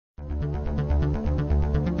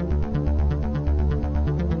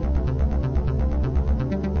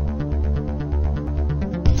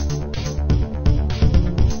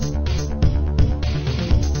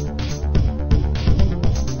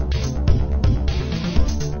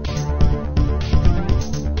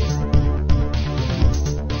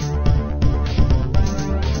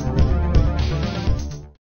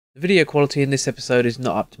The video quality in this episode is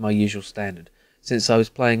not up to my usual standard, since I was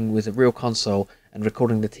playing with a real console and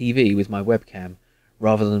recording the TV with my webcam,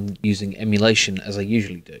 rather than using emulation as I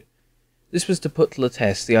usually do. This was to put to the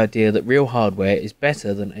test the idea that real hardware is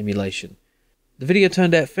better than emulation. The video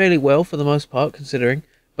turned out fairly well for the most part considering,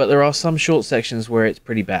 but there are some short sections where it's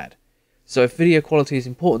pretty bad. So if video quality is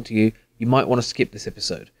important to you, you might want to skip this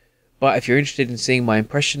episode. But if you're interested in seeing my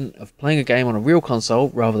impression of playing a game on a real console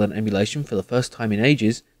rather than emulation for the first time in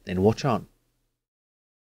ages, then watch on.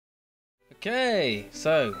 Okay,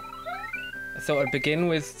 so I thought I'd begin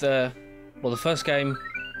with the first game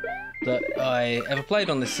that I ever played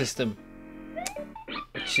on this system,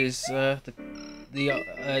 which is and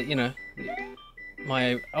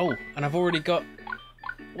I've already got,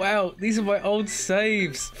 wow, these are my old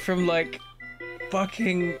saves from like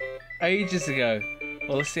fucking ages ago.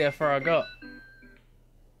 Well, let's see how far I got.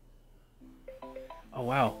 Oh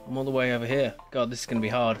wow, I'm all the way over here. God, this is gonna be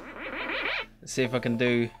hard. Let's see if I can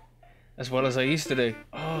do as well as I used to do.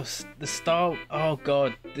 Oh, the style. Oh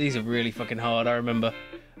god, these are really fucking hard. I remember.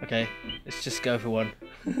 Okay, let's just go for one.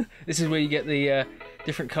 This is where you get the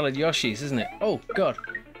different coloured Yoshis, isn't it? Oh god.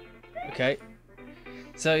 Okay.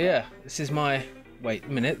 So yeah, this is my. Wait a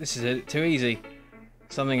minute. This is too easy.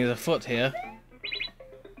 Something is afoot here.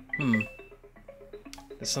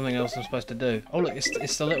 There's something else I'm supposed to do. Oh look,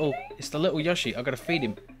 it's the little Yoshi. I've got to feed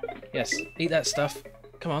him. Yes, eat that stuff.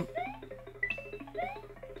 Come on.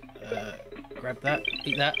 Grab that.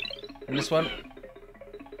 Eat that. And this one.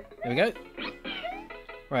 There we go.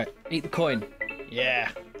 Right, eat the coin.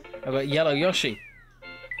 Yeah, I've got yellow Yoshi.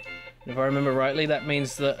 If I remember rightly, that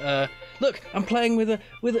means that look, I'm playing with a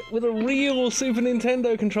real Super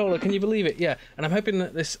Nintendo controller. Can you believe it? Yeah, and I'm hoping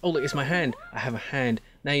that this. Oh look, it's my hand. I have a hand.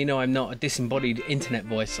 Now you know I'm not a disembodied internet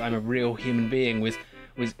voice. I'm a real human being with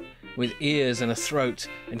ears and a throat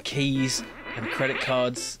and keys and credit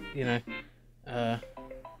cards. You know.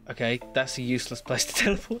 Okay, that's a useless place to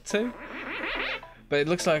teleport to. But it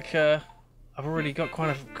looks like I've already got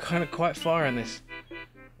quite far in this.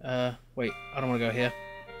 Wait, I don't want to go here.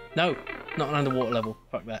 No, not an underwater level.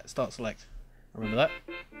 Fuck that. Start select. Remember that?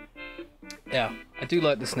 Yeah, I do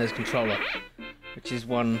like the SNES controller, which is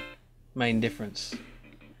one main difference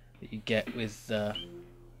that you get with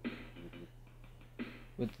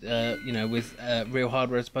real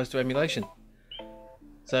hardware as opposed to emulation.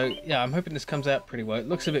 So yeah, I'm hoping this comes out pretty well. It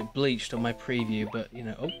looks a bit bleached on my preview, but you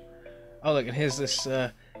know, oh look, and here's this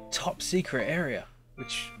top secret area,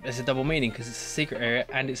 which has a double meaning because it's a secret area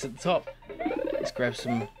and it's at the top. Let's grab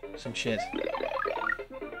some shit.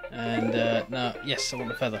 And no, yes, I want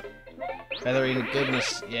the feather. Feathery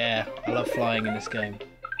goodness, yeah, I love flying in this game.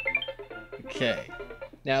 Okay,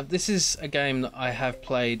 now this is a game that I have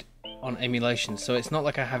played on emulation, so it's not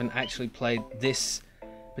like I haven't actually played this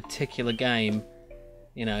particular game,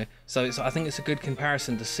 you know. So I think it's a good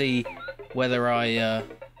comparison to see whether I,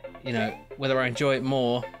 whether I enjoy it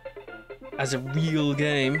more as a real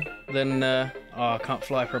game than oh, I can't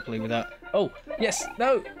fly properly without. Oh yes,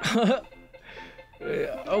 no.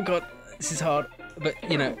 Oh god, this is hard. But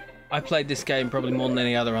you know, I played this game probably more than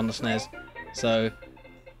any other on the SNES, so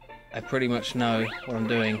I pretty much know what I'm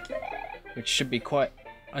doing, which should be quite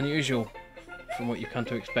unusual from what you've come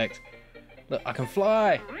to expect. Look, I can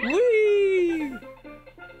fly! Whee!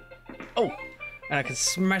 Oh! And I can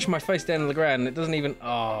smash my face down on the ground and it doesn't even...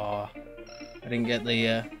 Oh, I didn't get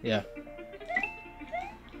the... yeah.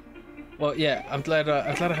 Well, yeah, I'm glad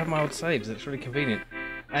I have my old saves. It's really convenient.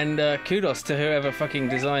 And kudos to whoever fucking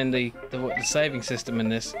designed the saving system in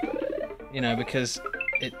this. You know, because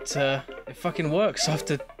it fucking works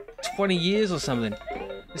after 20 years or something.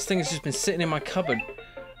 This thing has just been sitting in my cupboard.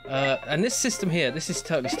 And this system here, this is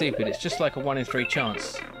totally stupid. It's just like a 1 in 3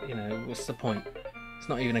 chance. You know, what's the point? It's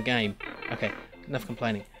not even a game. Okay, enough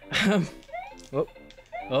complaining.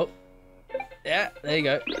 Oh. Yeah, there you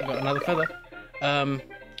go. I've got another feather.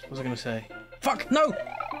 What was I going to say? Fuck, no!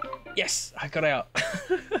 Yes, I got out.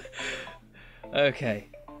 Okay.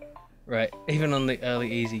 Right, even on the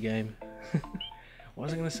early easy game. What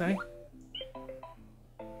was I going to say?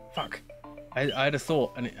 Fuck. I had a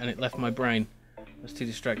thought and it left my brain. I was too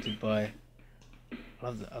distracted by... I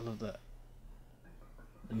love that.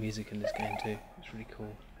 The music in this game too. It's really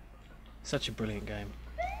cool. Such a brilliant game.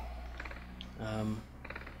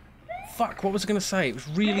 Fuck, what was I going to say? It was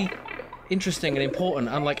really interesting and important,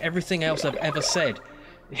 unlike everything else I've ever said.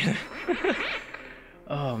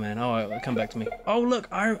 Oh man, alright, it'll come back to me. Oh look,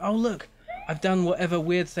 oh look! I've done whatever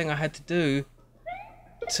weird thing I had to do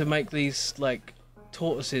to make these, like,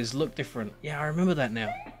 tortoises look different. Yeah, I remember that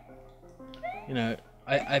now. You know,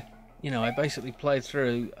 I basically played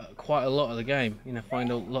through quite a lot of the game. You know, find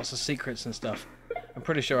lots of secrets and stuff. I'm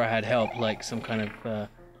pretty sure I had help, like some kind of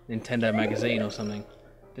Nintendo magazine or something.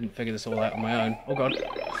 Didn't figure this all out on my own. Oh god.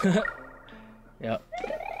 Yeah.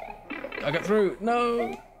 I got through.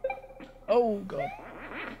 No. Oh god.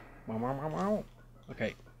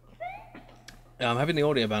 Okay. I'm having the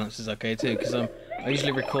audio balance is okay too, because I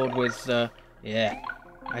usually record with yeah.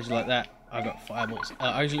 How'd you like that? I got fireballs.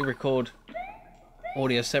 I usually record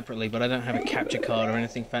audio separately, but I don't have a capture card or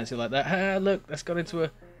anything fancy like that. Ah, look, that's got into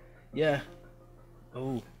a yeah.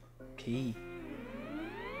 Oh, key.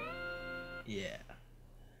 Yeah.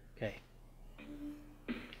 Okay.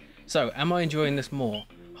 So, am I enjoying this more?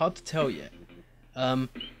 Hard to tell yet. I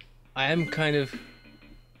am kind of.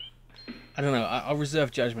 I don't know. I'll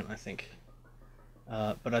reserve judgment, I think.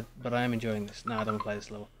 But I am enjoying this. No, I don't want to play this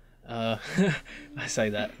level. I say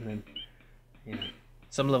that, and then you know,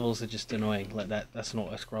 some levels are just annoying. Like that. That's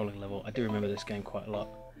not a scrolling level. I do remember this game quite a lot.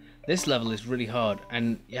 This level is really hard,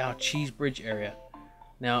 and yeah, Cheese Bridge area.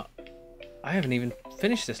 Now, I haven't even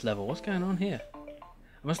finished this level. What's going on here?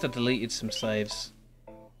 I must have deleted some saves,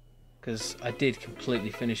 because I did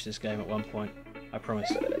completely finish this game at one point. I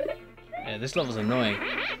promise. Yeah, this level's annoying.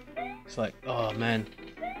 It's like, oh man,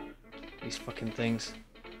 these fucking things.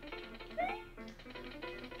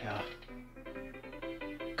 Yeah.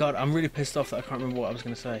 God, I'm really pissed off that I can't remember what I was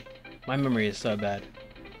going to say. My memory is so bad.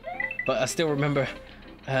 But I still remember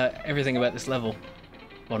everything about this level.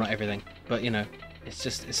 Well, not everything, but you know,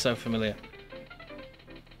 it's so familiar.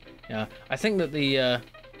 Yeah, I think that the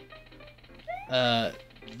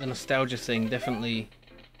nostalgia thing definitely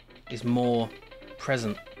is more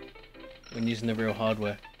present when using the real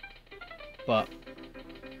hardware. But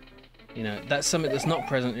you know, that's something that's not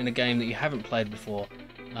present in a game that you haven't played before.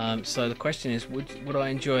 So the question is, would I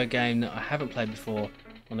enjoy a game that I haven't played before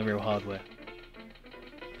on the real hardware?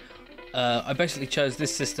 I basically chose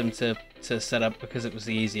this system to set up because it was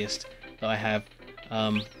the easiest that I have.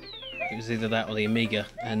 It was either that or the Amiga,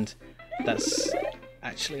 and that's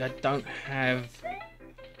actually, I don't have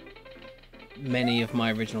many of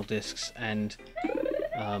my original discs, and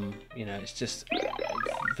you know, it's just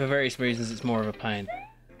for various reasons it's more of a pain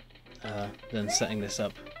than setting this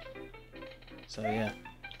up. So yeah,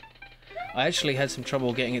 I actually had some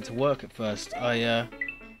trouble getting it to work at first. You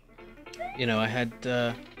know, I had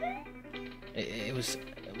it was,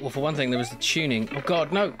 well, for one thing, there was the tuning. Oh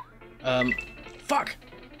god, no! Fuck!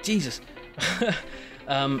 Jesus!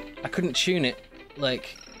 I couldn't tune it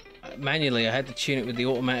like manually. I had to tune it with the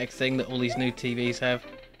automatic thing that all these new TVs have.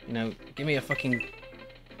 You know, give me a fucking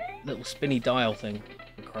little spinny dial thing,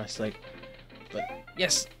 for Christ's sake. But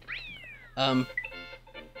yes,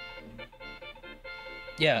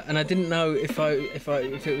 yeah, and I didn't know if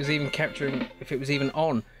it was even capturing, if it was even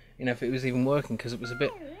on, you know, if it was even working, because it was a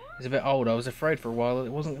bit old. I was afraid for a while that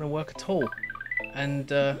it wasn't going to work at all, and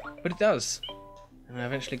but it does. And I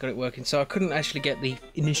eventually got it working, so I couldn't actually get the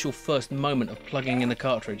initial first moment of plugging in the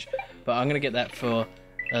cartridge, but I'm going to get that for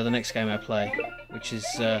the next game I play, which is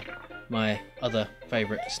my other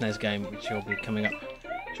favourite SNES game, which will be coming up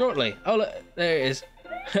shortly. Oh look, there it is.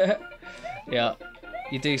 Yeah,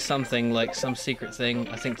 you do something like some secret thing,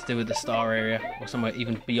 I think to do with the star area, or somewhere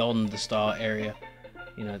even beyond the star area,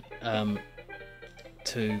 you know,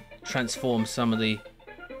 to transform some of the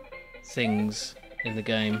things in the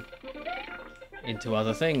game into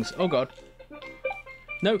other things. Oh god.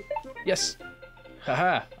 No! Yes!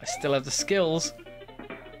 Haha! I still have the skills!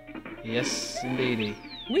 Yes, indeedy.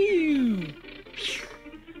 Woo!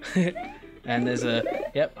 And there's a...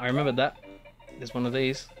 Yep, I remembered that. There's one of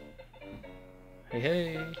these. Hey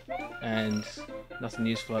hey! And nothing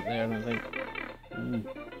useful up there, I don't think. Ooh.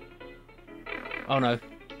 Oh no,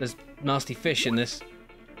 there's nasty fish in this.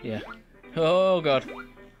 Yeah. Oh god.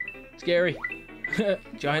 Scary.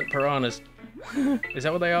 Giant piranhas. Is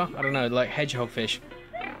that what they are? I don't know, like hedgehog fish.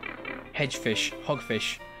 Hedgefish.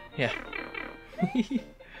 Hogfish. Yeah.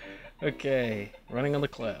 Okay. Running on the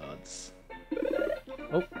clouds.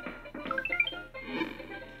 Oh.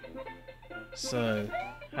 So,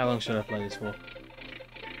 how long should I play this for?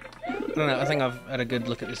 I don't know, I think I've had a good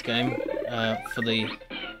look at this game for the...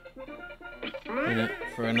 You know,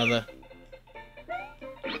 for another...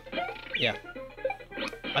 Yeah.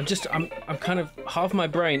 I'm kind of, half my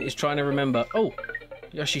brain is trying to remember. Oh,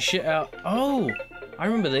 Yoshi shit out. Oh, I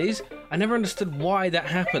remember these. I never understood why that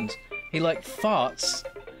happened. He like farts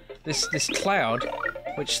this cloud,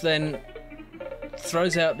 which then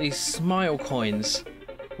throws out these smile coins,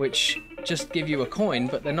 which just give you a coin,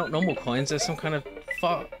 but they're not normal coins. They're some kind of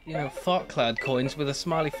fart cloud coins with a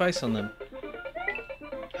smiley face on them.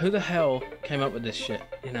 Who the hell came up with this shit?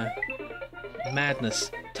 You know,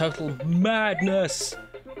 madness, total madness.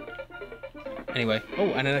 Anyway,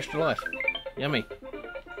 oh, and an extra life. Yummy.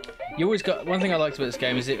 You always got... One thing I liked about this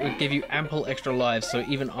game is it would give you ample extra lives, so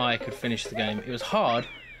even I could finish the game. It was hard,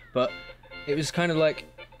 but it was kind of like...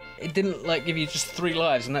 It didn't like give you just 3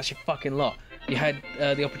 lives, and that's your fucking lot. You had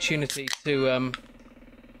the opportunity to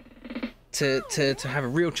have a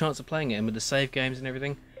real chance of playing it, and with the save games and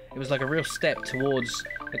everything, it was like a real step towards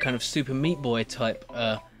a kind of Super Meat Boy type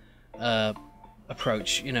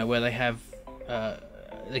approach. You know, where they have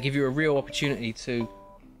they give you a real opportunity to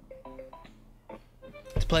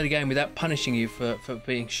play the game without punishing you for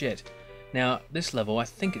being shit. Now, this level, I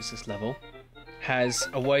think it's this level, has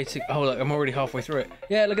a way to... Oh, look, I'm already halfway through it.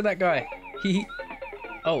 Yeah, look at that guy.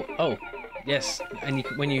 Oh, yes. And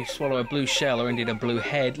when you swallow a blue shell, or indeed a blue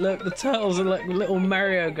head, look, the turtles are like little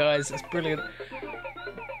Mario guys. That's brilliant.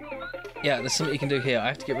 Yeah, there's something you can do here. I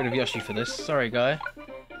have to get rid of Yoshi for this. Sorry, guy.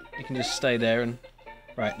 You can just stay there and...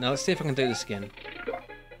 Right, now let's see if I can do this again.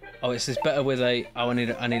 Oh, it says better with a... Oh, I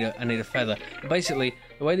need a feather. Basically,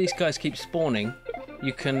 the way these guys keep spawning,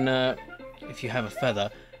 you can, if you have a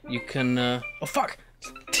feather, you can, oh, fuck!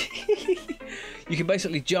 You can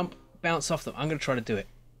basically jump, bounce off them. I'm going to try to do it.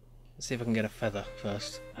 Let's see if I can get a feather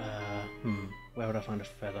first. Where would I find a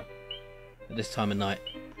feather? At this time of night.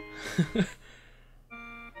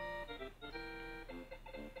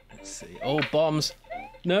 Let's see. Oh, bombs!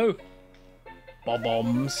 No!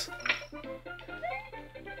 Bombs.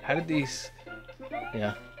 How did these...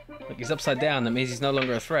 Yeah. Look, he's upside down. That means he's no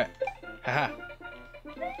longer a threat. Haha.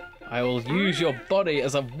 I will use your body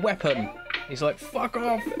as a weapon. He's like, fuck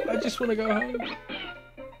off. I just want to go home.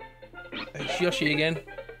 It's Yoshi again.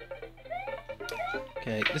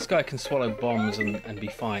 Okay, this guy can swallow bombs and be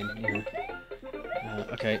fine. You know.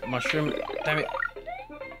 Okay, mushroom. Damn it.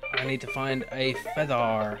 I need to find a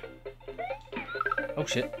feather. Oh,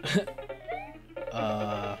 shit.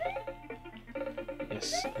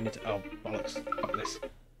 Yes, I need to... Oh, bollocks. Fuck this.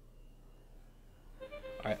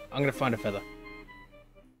 Alright, I'm gonna find a feather.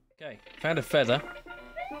 Okay, found a feather.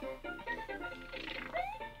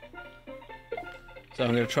 So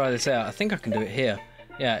I'm gonna try this out. I think I can do it here.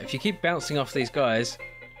 Yeah, if you keep bouncing off these guys,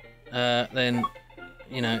 then,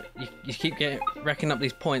 you know, you keep racking up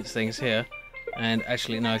these points things here. And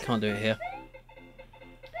actually, no, I can't do it here.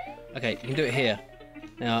 Okay, you can do it here.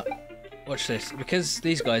 Now... Watch this. Because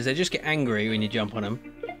these guys, they just get angry when you jump on them.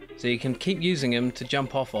 So you can keep using them to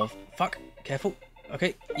jump off of. Fuck. Careful.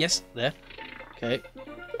 Okay. Yes. There. Okay.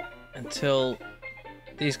 Until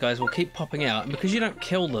these guys will keep popping out. And because you don't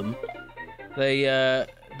kill them, they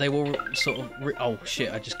will sort of... Oh,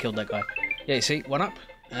 shit. I just killed that guy. Yeah, you see? 1 up.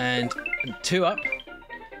 And 2 up.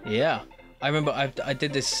 Yeah. I remember I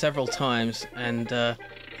did this several times. And,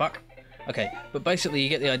 fuck. Okay. But basically, you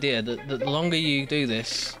get the idea that the longer you do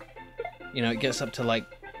this... You know, it gets up to like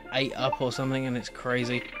 8 up or something, and it's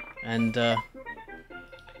crazy. And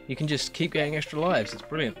you can just keep getting extra lives. It's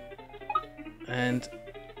brilliant. And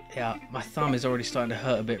yeah, my thumb is already starting to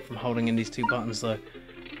hurt a bit from holding in these 2 buttons, though.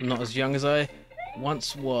 I'm not as young as I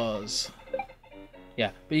once was.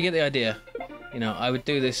 Yeah, but you get the idea. You know, I would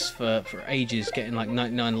do this for ages, getting like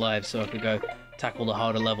 99 lives, so I could go tackle the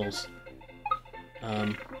harder levels.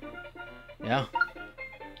 Yeah,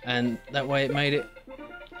 and that way it made it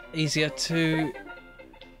easier to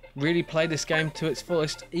really play this game to its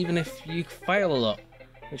fullest, even if you fail a lot,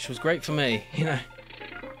 which was great for me, you know,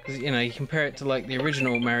 because, you know, you compare it to like the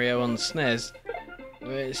original Mario on the SNES,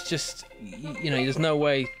 where it's just, you know, there's no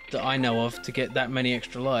way that I know of to get that many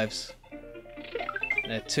extra lives.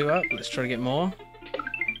 There, 2 up. Let's try to get more.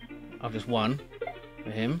 I've just 1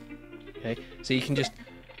 for him. Okay, so you can just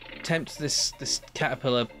tempt this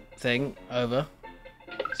caterpillar thing over,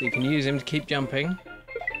 so you can use him to keep jumping.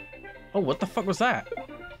 Oh, what the fuck was that?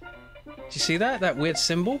 Did you see that? That weird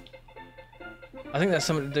symbol? I think that's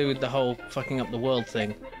something to do with the whole fucking up the world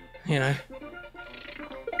thing. You know?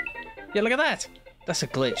 Yeah, look at that! That's a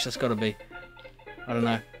glitch, that's gotta be. I don't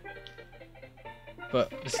know.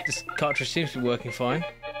 But this cartridge seems to be working fine.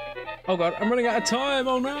 Oh god, I'm running out of time!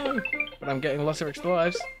 Oh no! But I'm getting lots of extra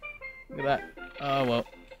lives. Look at that. Oh well.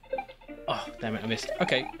 Oh, damn it, I missed.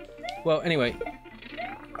 Okay. Well, anyway.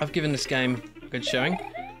 I've given this game a good showing.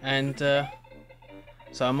 And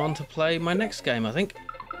so I'm on to play my next game, I think.